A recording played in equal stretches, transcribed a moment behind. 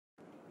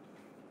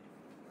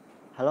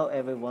Hello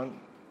everyone,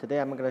 today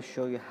I'm going to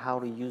show you how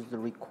to use the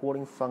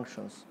recording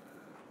functions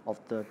of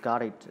the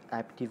GOTiT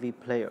IPTV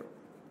Player.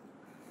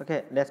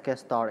 Okay, let's get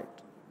started.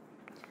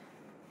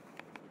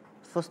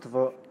 First of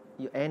all,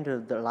 you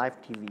enter the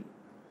live TV.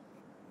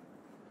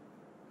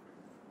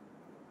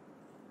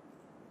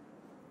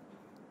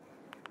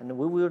 And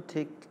we will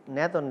take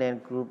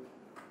Netherlands group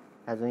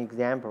as an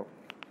example.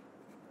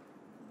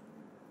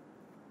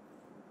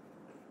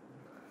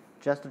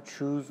 Just to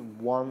choose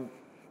one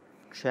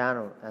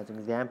channel as an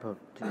example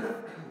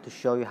to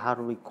show you how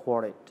to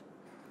record it.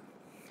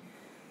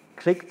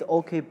 Click the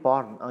OK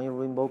button on your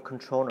remote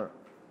controller,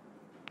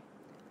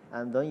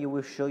 and then you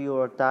will show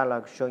your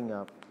dialog showing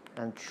up,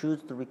 and choose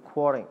the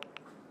recording.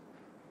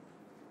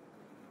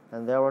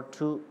 And there are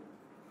two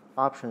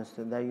options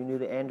that you need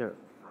to enter.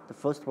 The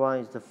first one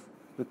is the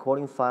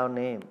recording file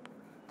name.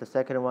 The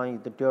second one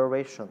is the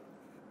duration.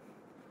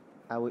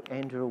 I will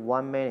enter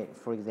 1 minute,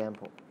 for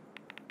example.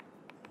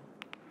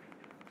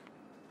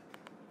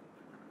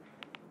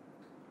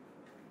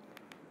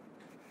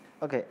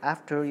 Okay,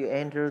 after you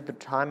enter the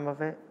time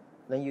of it,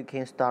 then you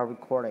can start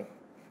recording.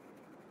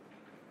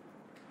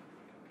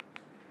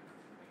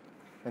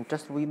 And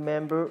just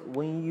remember,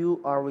 when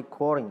you are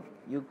recording,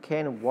 you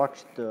can't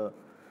watch the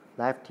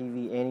live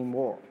TV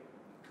anymore,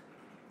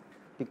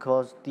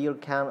 because the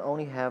account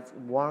only have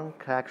one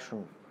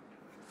connection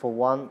for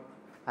one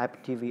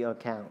IPTV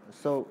account.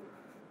 So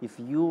if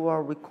you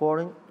are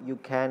recording, you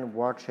can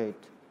watch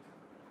it.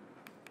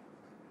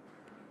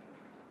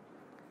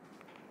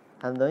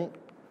 And then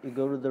you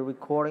go to the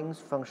recordings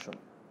function.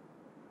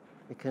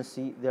 You can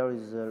see there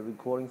is a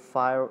recording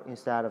file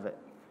inside of it.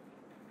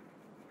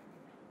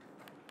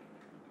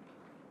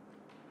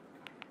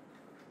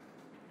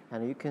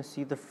 And you can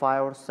see the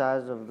file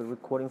size of the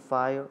recording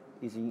file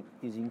is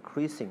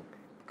increasing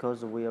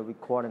because we are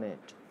recording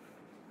it.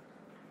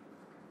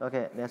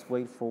 Okay, let's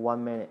wait for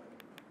 1 minute.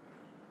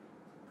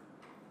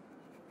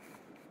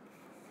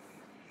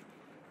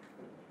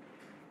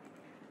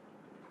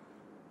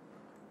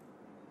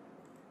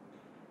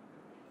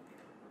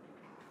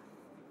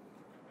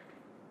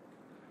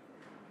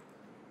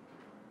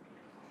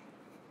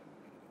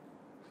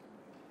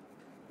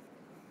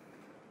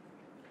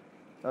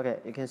 Okay,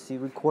 you can see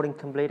recording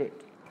completed.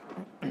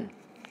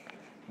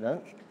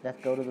 Then let's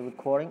go to the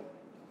recording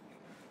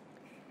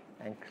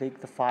and click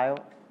the file,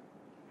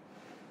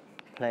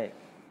 play.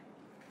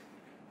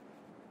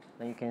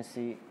 Then you can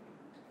see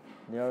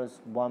there is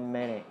 1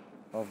 minute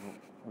of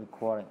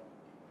recording.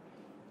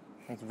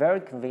 It's very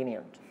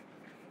convenient.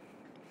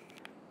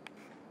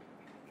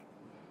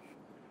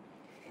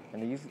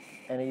 And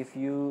if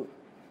you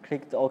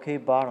click the OK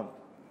button,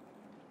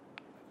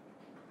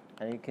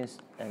 and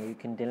you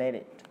can delete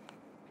it.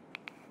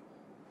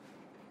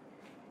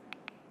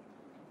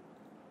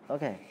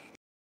 Okay,